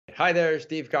Hi there,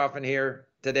 Steve Kaufman here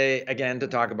today again to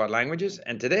talk about languages.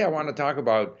 And today I want to talk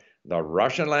about the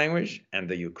Russian language and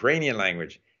the Ukrainian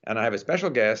language. And I have a special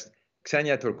guest,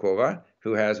 Ksenia Turkova,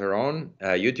 who has her own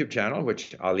YouTube channel,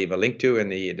 which I'll leave a link to in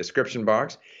the description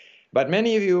box. But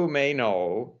many of you may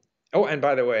know. Oh, and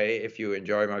by the way, if you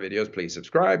enjoy my videos, please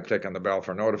subscribe, click on the bell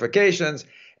for notifications.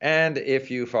 And if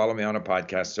you follow me on a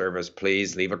podcast service,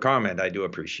 please leave a comment. I do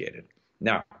appreciate it.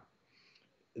 Now,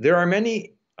 there are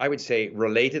many, I would say,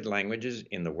 related languages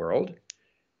in the world,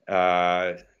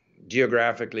 uh,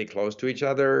 geographically close to each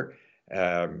other,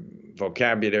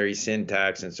 vocabulary,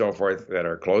 syntax, and so forth that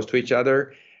are close to each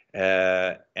other.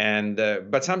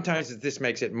 But sometimes this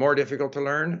makes it more difficult to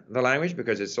learn the language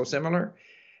because it's so similar.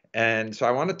 And so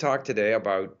I want to talk today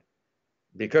about,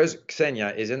 because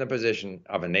Ksenia is in the position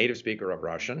of a native speaker of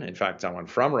Russian, in fact, someone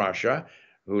from Russia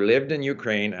who lived in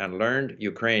Ukraine and learned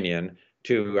Ukrainian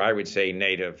to, I would say, a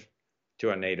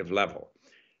native level.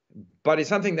 But it's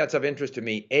something that's of interest to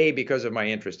me, A, because of my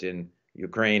interest in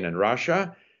Ukraine and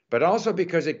Russia, but also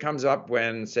because it comes up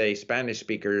when, say, Spanish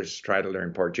speakers try to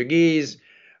learn Portuguese,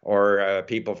 or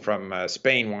people from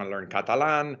Spain want to learn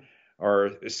Catalan,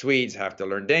 or Swedes have to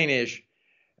learn Danish.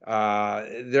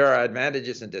 There are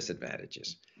advantages and disadvantages.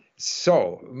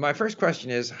 So my first question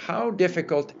is, how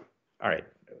difficult? All right,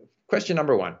 question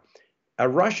number one.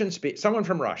 Someone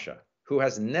from Russia who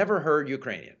has never heard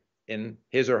Ukrainian in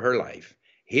his or her life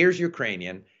hears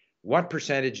Ukrainian, what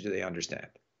percentage do they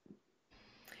understand?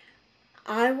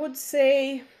 I would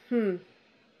say,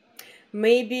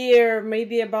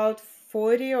 maybe about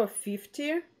 40 or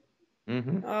 50,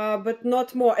 Mm-hmm. but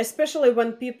not more, especially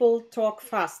when people talk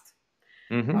fast.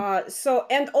 Mm-hmm.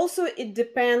 And also it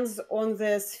depends on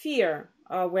the sphere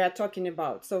we are talking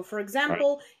about. So, for Right.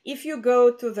 example, if you go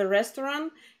to the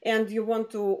restaurant and you want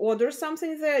to order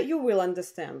something there, you will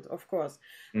understand, of course.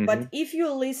 Mm-hmm. But if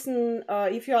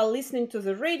if you are listening to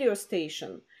the radio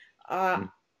station, uh,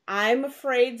 I'm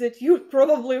afraid that you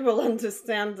probably will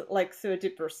understand like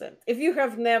 30% if you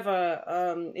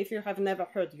have never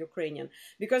heard Ukrainian,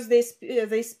 because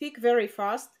they speak very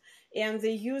fast and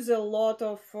they use a lot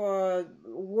of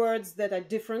words that are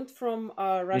different from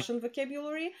Russian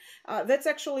vocabulary. That's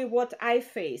actually what I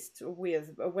faced with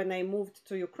when I moved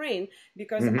to Ukraine,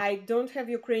 because Mm-hmm. I don't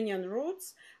have Ukrainian roots.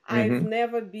 I've Mm-hmm.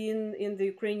 never been in the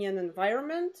Ukrainian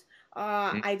environment.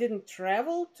 I didn't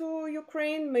travel to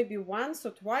Ukraine maybe once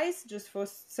or twice, just for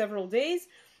several days.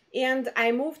 And I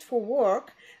moved for work,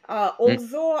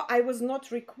 although I was not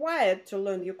required to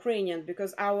learn Ukrainian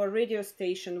because our radio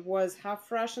station was half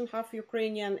Russian, half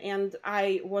Ukrainian, and I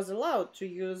was allowed to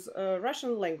use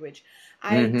Russian language.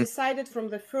 I Mm-hmm. decided from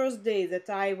the first day that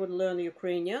I would learn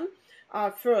Ukrainian.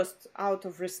 First, out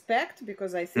of respect,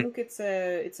 because I think it's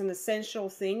an essential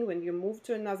thing when you move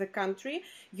to another country.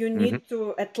 You Mm-hmm. need to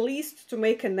at least to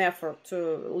make an effort to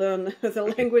learn the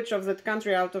language of that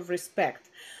country out of respect.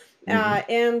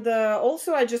 Mm-hmm. And Also,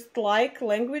 I just like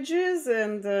languages,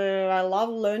 and I love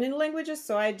learning languages,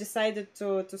 so I decided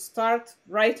to start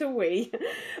right away.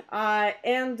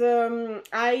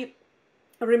 I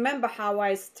remember how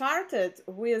I started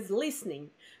with listening,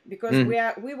 because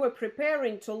Mm-hmm. we were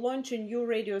preparing to launch a new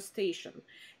radio station,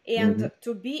 Mm-hmm. and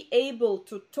to be able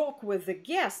to talk with the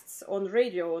guests on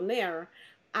radio on air,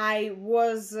 I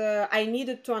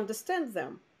needed to understand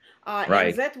them. And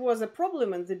Right. that was a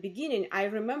problem in the beginning. I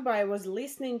remember I was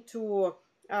listening to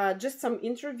just some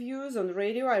interviews on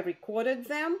radio. I recorded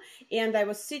them, and I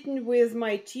was sitting with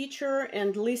my teacher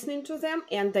and listening to them,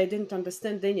 and I didn't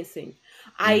understand anything.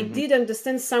 I Mm-hmm. did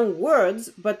understand some words,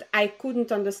 but I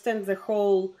couldn't understand the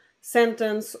whole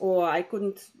sentence, or I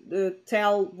couldn't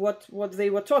tell what they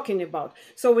were talking about.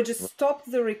 So we just stopped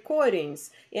the recordings,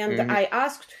 and Mm-hmm. I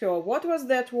asked her, what was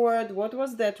that word? What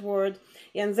was that word?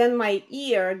 And then my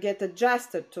ear get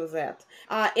adjusted to that.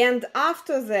 And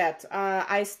after that,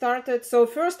 I started. So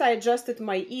first, I adjusted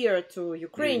my ear to Mm-hmm.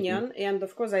 Ukrainian, and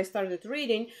of course, I started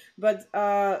reading. But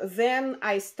then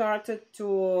I started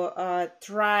to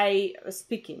try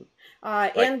speaking.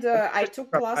 Right. I took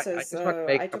I classes. just want to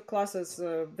make I took classes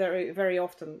very, very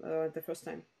often the first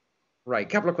time. right.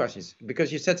 Couple of questions because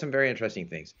you said some very interesting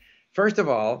things. First of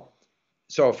all,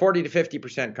 so 40 to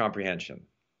 50% comprehension.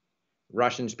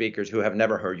 Russian speakers who have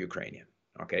never heard Ukrainian.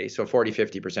 Okay, so 40,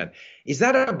 50%. Is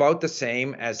that about the same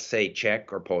as, say,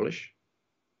 Czech or Polish?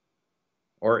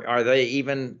 Or are they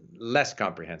even less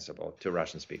comprehensible to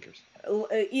Russian speakers?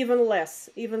 Even less,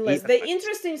 even less. Even The less.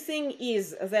 interesting thing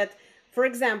is that, for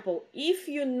example, if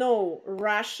you know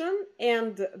Russian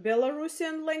and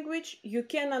Belarusian language, you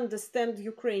can understand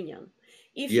Ukrainian.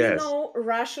 If you Yes. know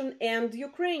Russian and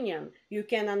Ukrainian, you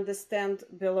can understand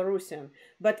Belarusian.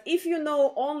 But if you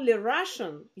know only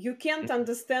Russian, you can't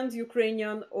understand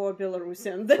Ukrainian or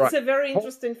Belarusian. That's Right. a very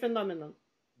interesting phenomenon.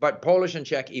 But Polish and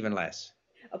Czech even less.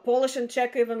 Polish and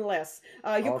Czech even less.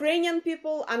 Okay. Ukrainian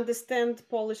people understand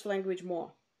Polish language more.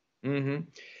 Mm-hmm.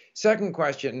 Second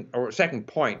question, or second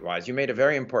point was, you made a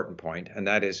very important point, and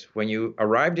that is when you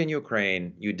arrived in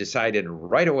Ukraine, you decided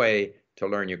right away to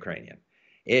learn Ukrainian.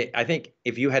 I think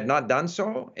if you had not done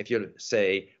so, if you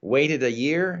say waited a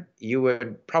year, you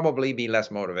would probably be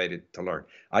less motivated to learn.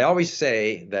 I always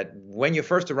say that when you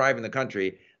first arrive in the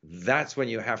country, that's when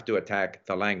you have to attack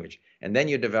the language. And then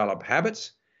you develop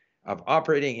habits of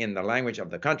operating in the language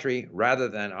of the country rather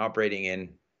than operating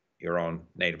in your own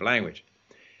native language.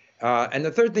 And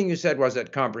the third thing you said was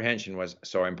that comprehension was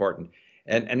so important.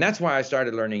 And that's why I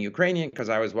started learning Ukrainian, because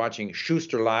I was watching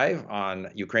Schuster Live on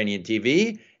Ukrainian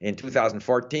TV in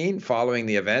 2014, following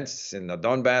the events in the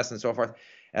Donbass and so forth.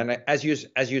 And as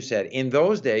you said, in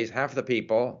those days, half the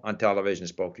people on television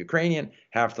spoke Ukrainian,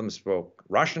 half of them spoke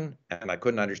Russian, and I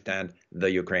couldn't understand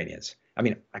the Ukrainians. I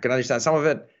mean, I could understand some of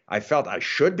it. I felt I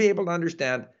should be able to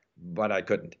understand, but I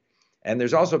couldn't. And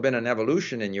there's also been an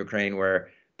evolution in Ukraine where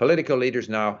political leaders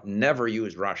now never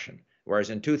use Russian, whereas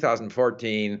in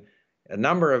 2014, a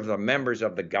number of the members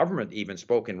of the government even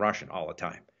spoke in Russian all the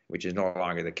time, which is no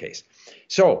longer the case.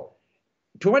 So,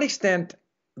 to what extent,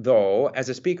 though, as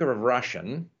a speaker of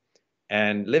Russian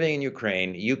and living in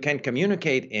Ukraine, you can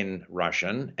communicate in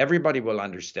Russian, everybody will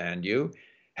understand you.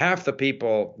 Half the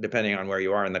people, depending on where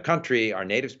you are in the country, are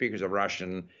native speakers of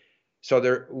Russian. So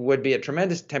there would be a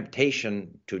tremendous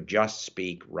temptation to just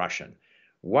speak Russian.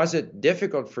 Was it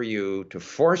difficult for you to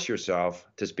force yourself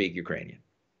to speak Ukrainian?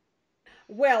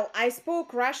 Well, I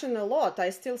spoke Russian a lot. I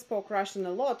still spoke Russian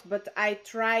a lot, but I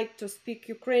tried to speak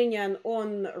Ukrainian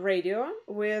on radio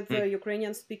with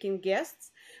Ukrainian speaking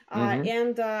guests.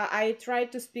 And I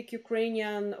tried to speak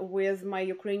Ukrainian with my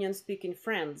Ukrainian speaking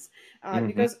friends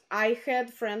because I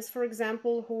had friends, for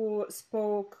example, who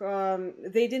spoke,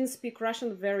 they didn't speak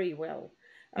Russian very well.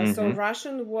 So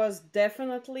Russian was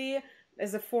definitely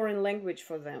as a foreign language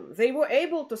for them. They were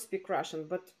able to speak Russian,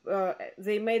 but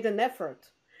they made an effort.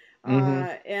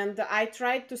 And I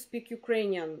tried to speak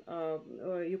Ukrainian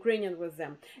with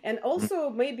them. And also,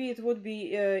 maybe it would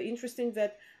be interesting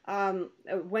that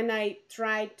when I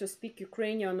tried to speak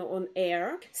Ukrainian on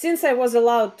air, since I was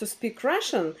allowed to speak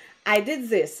Russian, I did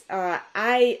this.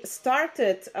 I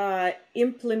started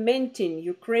implementing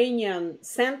Ukrainian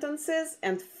sentences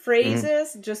and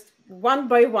phrases just one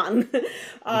by one.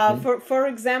 For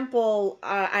example,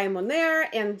 I'm on air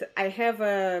and I have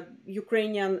a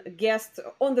Ukrainian guest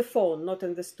on the phone, not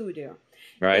in the studio.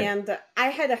 Right. And I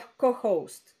had a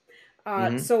co-host.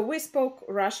 So we spoke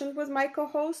Russian with my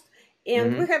co-host,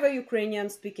 and we have a Ukrainian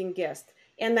speaking guest.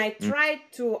 And I tried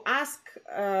to ask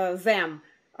them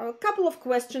a couple of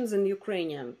questions in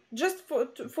Ukrainian, just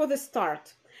for the start.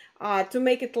 To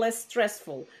make it less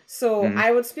stressful. So I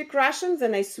would speak Russian,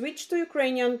 then I switch to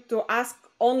Ukrainian to ask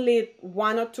only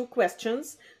one or two questions.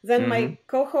 Then my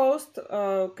co-host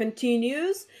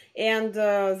continues, and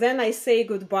then I say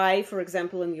goodbye, for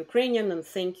example, in Ukrainian, and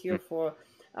thank you for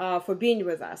being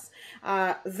with us.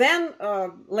 Then,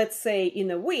 let's say in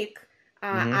a week,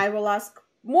 I will ask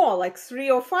more, like 3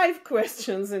 or 5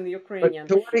 questions in Ukrainian.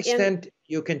 But to what extent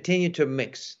you continue to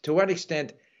mix? To what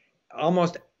extent,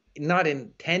 almost not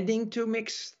intending to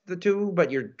mix the two, but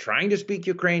you're trying to speak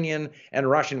Ukrainian and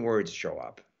Russian words show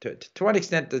up? To what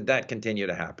extent did that continue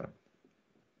to happen?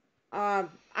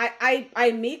 I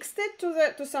mixed it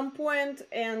to some point,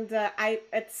 and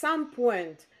at some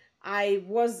point I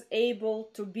was able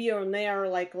to be on air,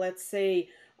 like let's say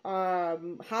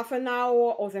half an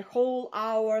hour or the whole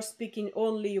hour speaking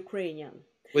only Ukrainian.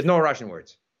 With no Russian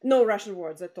words? No Russian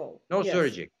words at all. No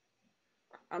surgic?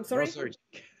 I'm sorry?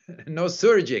 No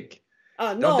surgic.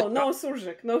 No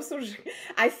surgic. No surgic.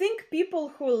 I think people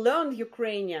who learn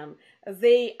Ukrainian,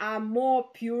 they are more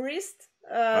purist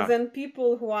than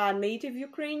people who are native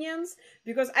Ukrainians,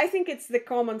 because I think it's the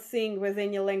common thing with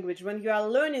any language. When you are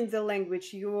learning the language,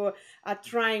 you are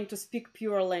trying to speak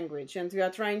pure language, and you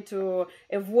are trying to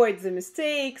avoid the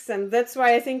mistakes, and that's why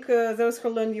I think those who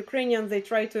learn Ukrainian, they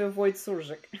try to avoid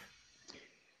surgic.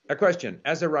 A question,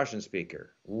 as a Russian speaker,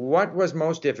 what was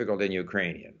most difficult in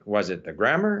Ukrainian? Was it the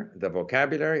grammar, the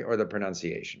vocabulary, or the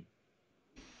pronunciation?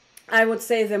 I would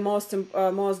say the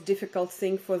most difficult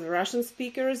thing for the Russian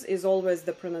speakers is always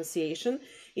the pronunciation.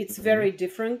 It's very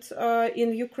different in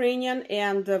Ukrainian,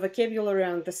 and the vocabulary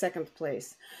on the second place.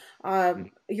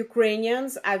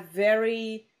 Ukrainians are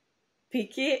very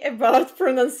picky about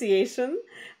pronunciation.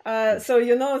 So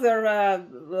there are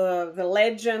the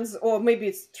legends, or maybe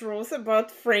it's truth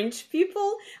about French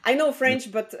people. I know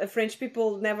French, but French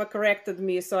people never corrected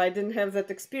me, so I didn't have that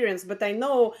experience. But I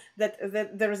know that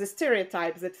there is a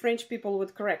stereotype that French people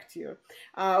would correct you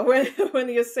when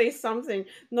you say something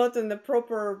not in the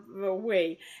proper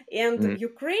way. And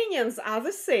Ukrainians are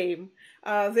the same.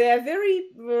 They are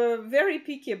very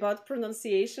picky about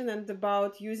pronunciation and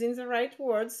about using the right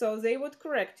words, so they would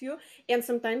correct you, and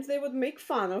sometimes they would make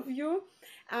fun of you.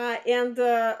 And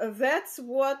that's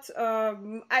what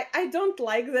I don't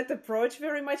like that approach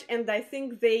very much, and I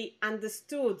think they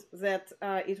understood that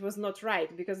it was not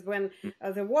right, because when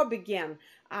the war began,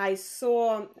 I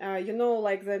saw,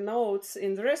 like the notes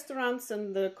in the restaurants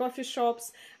and the coffee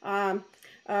shops,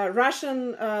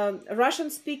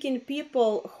 Russian-speaking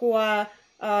people who are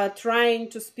trying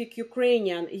to speak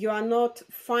Ukrainian. You are not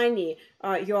funny,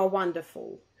 you are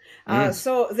wonderful.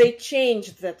 So they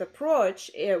changed that approach,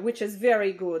 which is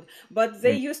very good, but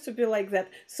they used to be like that.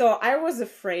 So I was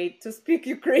afraid to speak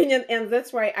Ukrainian, and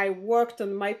that's why I worked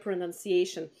on my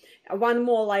pronunciation. One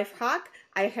more life hack: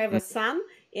 I have a son,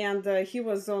 and he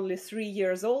was only 3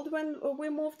 years old when we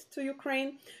moved to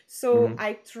Ukraine. So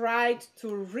I tried to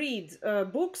read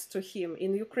books to him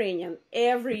in Ukrainian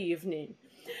every evening.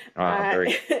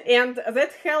 And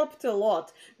that helped a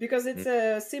lot, because it's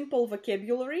a simple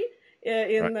vocabulary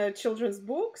in children's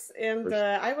books, and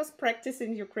I was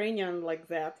practicing Ukrainian like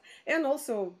that, and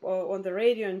also on the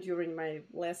radio and during my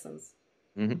lessons.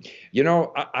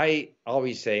 I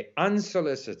always say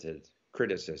unsolicited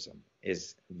criticism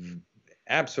is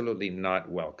absolutely not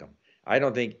welcome. I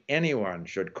don't think anyone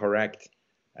should correct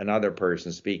another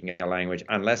person speaking a language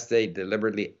unless they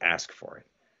deliberately ask for it,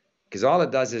 because all it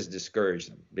does is discourage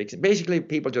them. Basically,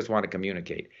 people just want to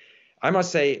communicate. I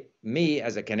must say, me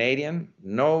as a Canadian,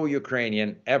 no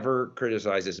Ukrainian ever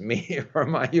criticizes me for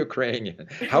my Ukrainian.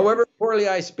 However poorly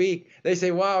I speak, they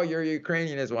say, wow, your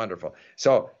Ukrainian is wonderful.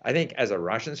 So I think as a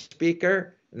Russian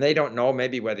speaker, they don't know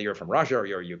maybe whether you're from Russia or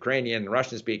you're Ukrainian,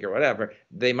 Russian speaker, whatever,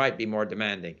 they might be more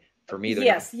demanding. For me,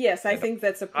 yes, I think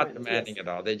that's a point. Not demanding at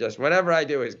all. They just, whatever I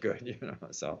do is good,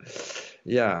 So,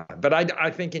 yeah. But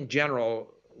I think in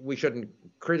general, we shouldn't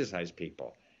criticize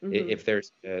people. If they're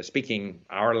speaking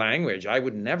our language, I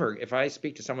would never, if I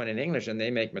speak to someone in English and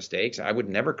they make mistakes, I would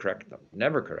never correct them.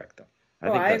 Never correct them.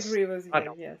 I agree with you,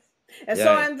 yes.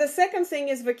 And the second thing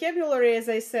is vocabulary, as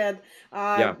I said,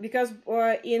 because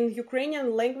in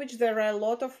Ukrainian language there are a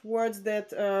lot of words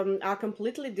that are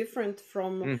completely different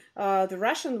from the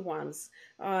Russian ones.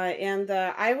 And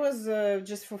I was,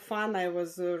 just for fun, I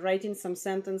was writing some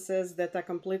sentences that are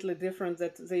completely different,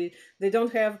 that they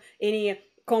don't have any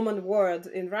common word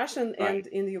in Russian and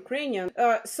in Ukrainian.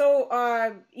 So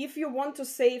if you want to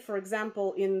say, for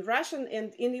example, in Russian and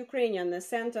in Ukrainian, a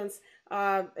sentence,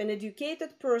 an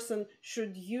educated person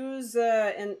should use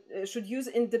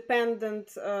independent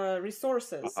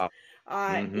resources.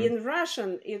 In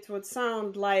Russian, it would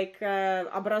sound like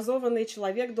образованный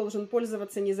человек должен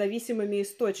пользоваться независимыми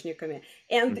источниками.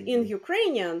 And in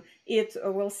Ukrainian, it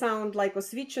will sound like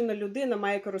освічена людина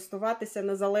має користуватися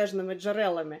незалежними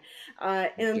джерелами.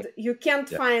 And you can't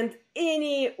find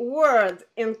any word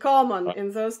in common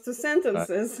in those two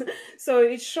sentences. So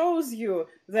it shows you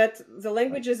that the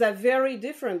languages are very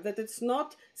different, that it's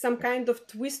not some kind of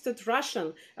twisted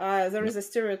Russian. There is a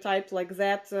stereotype like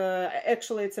that.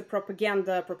 Actually, it's a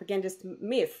propagandist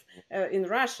myth in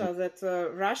Russia that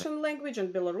Russian language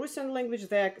and Belarusian language,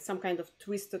 they're some kind of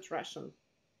twisted Russian.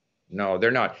 No,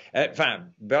 they're not.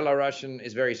 Belarusian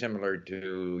is very similar to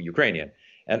Ukrainian.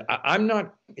 And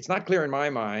it's not clear in my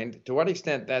mind to what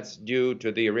extent that's due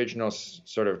to the original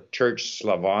sort of Church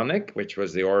Slavonic, which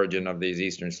was the origin of these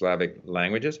Eastern Slavic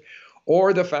languages,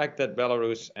 or the fact that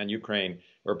Belarus and Ukraine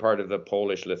were part of the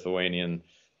Polish-Lithuanian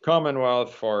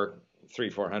Commonwealth for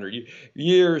 300-400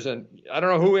 years. And I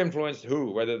don't know who influenced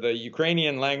who, whether the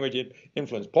Ukrainian language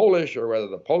influenced Polish or whether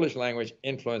the Polish language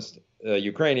influenced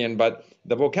Ukrainian, but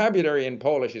the vocabulary in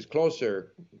Polish is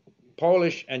closer.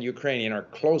 Polish and Ukrainian are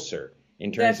closer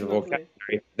in terms of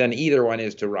vocabulary than either one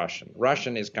is to Russian.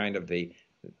 Russian is kind of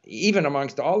even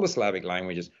amongst all the Slavic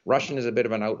languages, Russian is a bit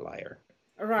of an outlier.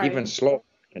 Right. Even Slovak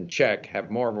and Czech have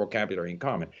more vocabulary in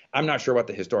common. I'm not sure what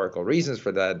the historical reasons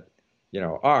for that,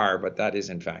 are, but that is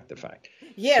in fact the fact.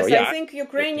 Yes, so, I think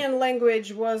Ukrainian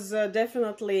language was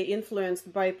definitely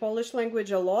influenced by Polish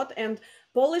language a lot, and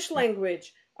Polish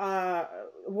language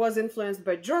was influenced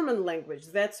by German language.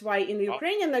 That's why in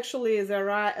Ukrainian, actually, there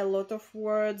are a lot of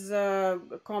words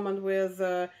common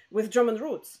with German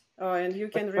roots, and you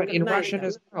can recognize in Russian them.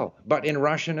 as well. But in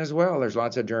Russian as well, there's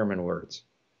lots of German words.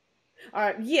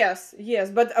 Yes, yes,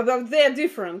 but they're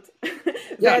different.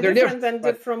 Yeah, They're they're different different, and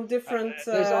but from different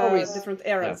there's always, different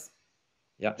yeah. eras.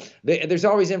 Yeah, there's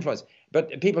always influence.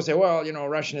 But people say, well,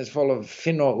 Russian is full of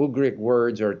Finno-Ugric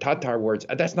words or Tatar words.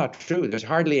 That's not true. There's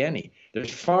hardly any.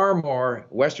 There's far more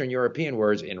Western European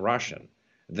words in Russian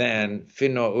than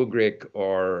Finno-Ugric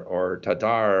or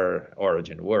Tatar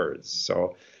origin words.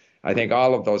 So I think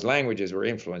all of those languages were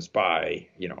influenced by,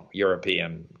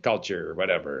 European culture,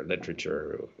 whatever, literature,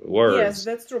 Yes, words.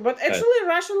 that's true. But Uh, actually,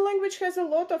 Russian language has a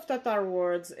lot of Tatar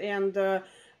words, and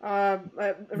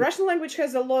Russian language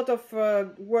has a lot of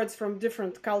words from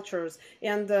different cultures.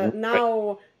 And right,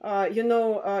 now,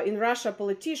 in Russia,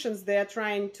 politicians, they are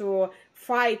trying to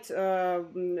fight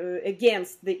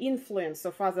against the influence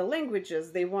of other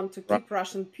languages. They want to right, keep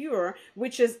Russian pure,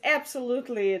 which is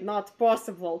absolutely not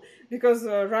possible because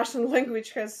Russian language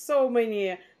has so many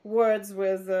words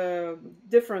with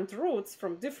different roots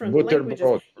from different languages.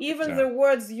 Butterbrot, for Even the example.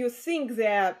 words you think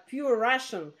they're pure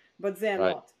Russian, but they're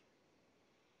Right. not.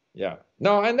 Yeah.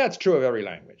 No, and that's true of every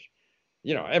language.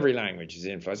 Every language is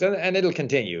influenced, and it'll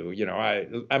continue.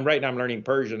 I'm right now. I'm learning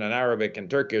Persian and Arabic and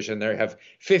Turkish, and they have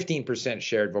 15%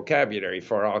 shared vocabulary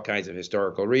for all kinds of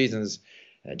historical reasons.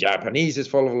 Japanese is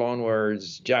full of loan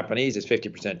words. Japanese is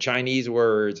 50% Chinese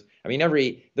words. I mean,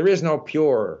 there is no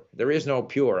pure. There is no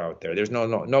pure out there. There's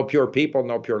no pure people,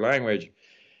 no pure language.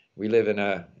 We live in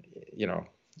a,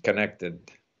 connected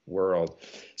world.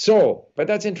 So, but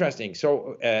that's interesting.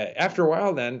 So, after a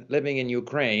while, then living in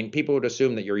Ukraine, people would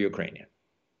assume that you're Ukrainian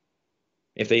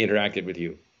if they interacted with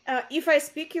you. If I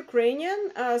speak Ukrainian,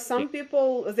 some people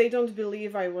they don't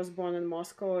believe I was born in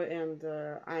Moscow and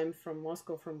I'm from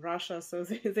Moscow, from Russia, so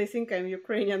they think I'm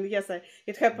Ukrainian. Yes,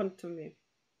 it happened to me.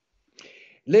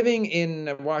 Living in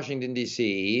Washington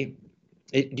D.C.,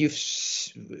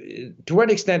 to what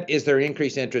extent is there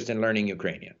increased interest in learning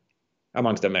Ukrainian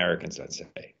amongst Americans? Let's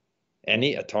say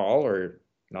any at all, or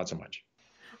not so much.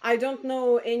 I don't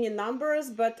know any numbers,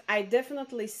 but I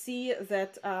definitely see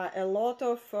that a lot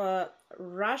of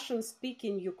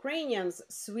Russian-speaking Ukrainians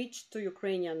switched to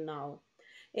Ukrainian now,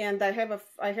 and I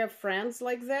have friends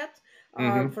like that.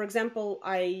 Mm-hmm. For example,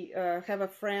 I have a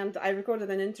friend. I recorded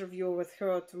an interview with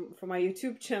her for my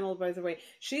YouTube channel. By the way,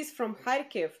 she's from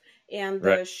Kharkiv, and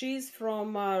Right. she's from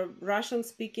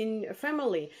Russian-speaking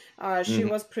family. She Mm-hmm.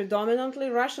 was predominantly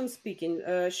Russian-speaking.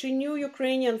 She knew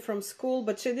Ukrainian from school,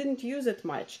 but she didn't use it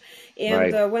much.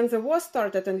 And Right. when the war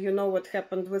started, and you know what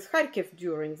happened with Kharkiv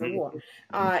during the war,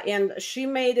 Mm-hmm. and she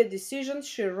made a decision.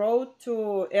 She wrote to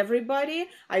everybody.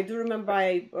 I do remember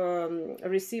I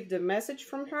received a message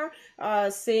from her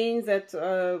saying that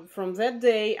from that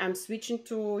day I'm switching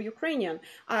to Ukrainian.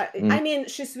 Mm-hmm. I mean,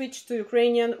 she switched to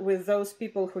Ukrainian with those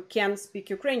people who can speak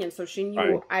Ukrainian. So she knew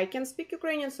Right. I can speak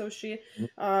Ukrainian, so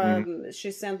Mm-hmm. she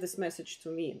sent this message to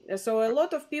me. So a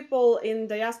lot of people in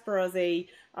diaspora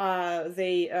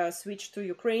they switch to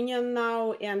Ukrainian now,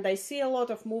 and I see a lot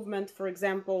of movement. For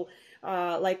example,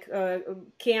 like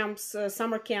camps,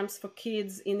 summer camps for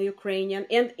kids in Ukrainian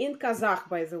and in Kazakh.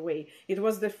 By the way, it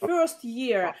was the first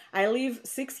year. I live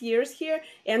 6 years here,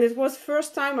 and it was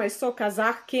first time I saw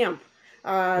Kazakh camp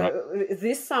Right.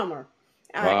 this summer.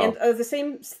 Wow. And the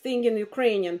same thing in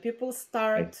Ukrainian. People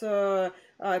start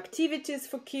activities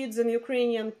for kids in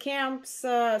Ukrainian camps,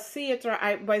 theater.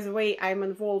 By the way, I'm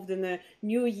involved in a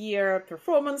New Year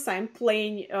performance. I'm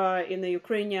playing in the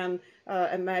Ukrainian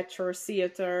amateur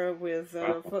theater with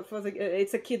for the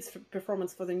it's a kids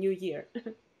performance for the New Year.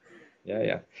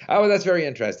 Yeah. Oh, that's very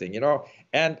interesting.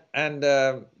 And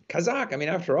Kazakh. I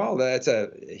mean, after all, that's a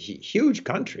huge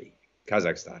country.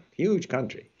 Kazakhstan, huge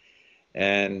country.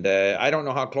 And I don't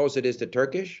know how close it is to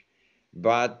Turkish,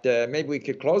 but maybe we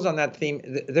could close on that theme.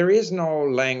 There is no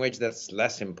language that's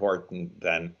less important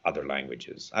than other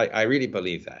languages. I really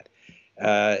believe that.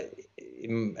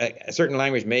 A certain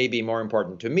language may be more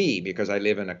important to me because I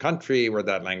live in a country where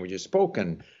that language is spoken,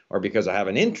 or because I have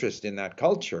an interest in that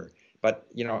culture. But,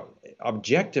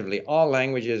 objectively, all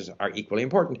languages are equally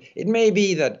important. It may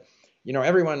be that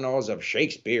everyone knows of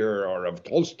Shakespeare or of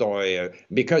Tolstoy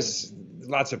because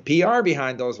lots of PR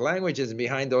behind those languages and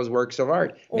behind those works of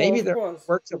art. Maybe there are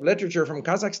works of literature from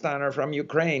Kazakhstan or from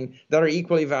Ukraine that are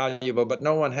equally valuable, but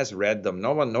no one has read them.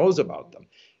 No one knows about them.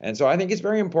 And so I think it's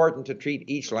very important to treat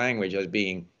each language as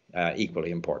being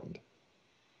equally important.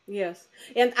 Yes.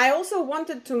 And I also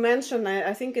wanted to mention,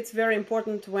 I think it's very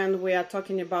important when we are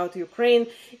talking about Ukraine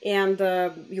and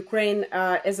Ukraine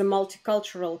as a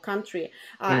multicultural country.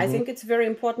 I think it's very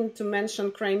important to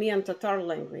mention Crimean Tatar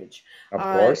language. Of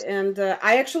course. And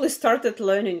I actually started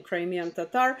learning Crimean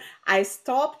Tatar. I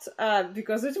stopped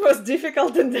because it was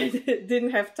difficult and I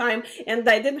didn't have time and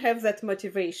I didn't have that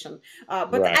motivation.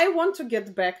 But Right. I want to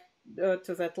get back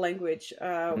to that language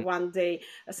one day,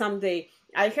 someday.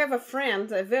 I have a friend,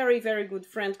 a very, very good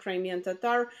friend, Crimean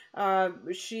Tatar.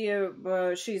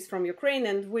 She's from Ukraine,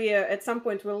 and we at some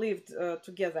point we lived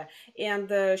together.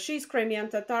 And she's Crimean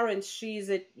Tatar, and she's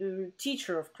a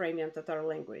teacher of Crimean Tatar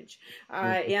language.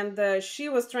 And she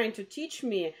was trying to teach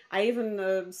me. I even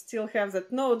still have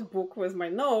that notebook with my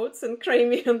notes in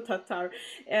Crimean Tatar.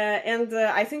 And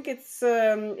I think it's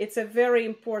a very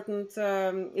important.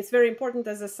 It's very important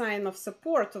as a sign of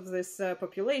support of this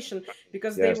population,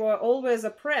 because Yes. they were always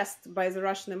oppressed by the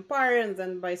Russian Empire and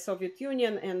then by Soviet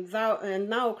Union, and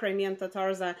now Crimean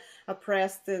Tatars are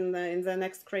oppressed in the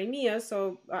next Crimea. So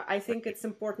I think it's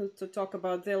important to talk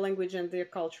about their language and their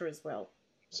culture as well.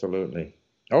 Absolutely.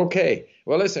 Okay.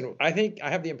 Well, listen, I think I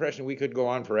have the impression we could go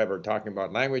on forever talking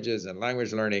about languages and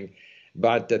language learning,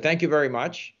 but thank you very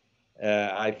much.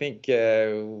 I think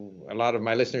a lot of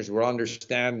my listeners will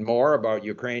understand more about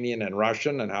Ukrainian and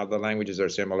Russian and how the languages are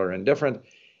similar and different.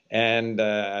 And,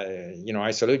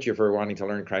 I salute you for wanting to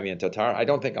learn Crimean Tatar. I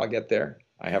don't think I'll get there.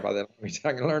 I have other languages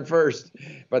I can learn first.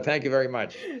 But thank you very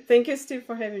much. Thank you, Steve,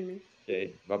 for having me.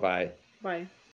 Okay. Bye-bye. Bye.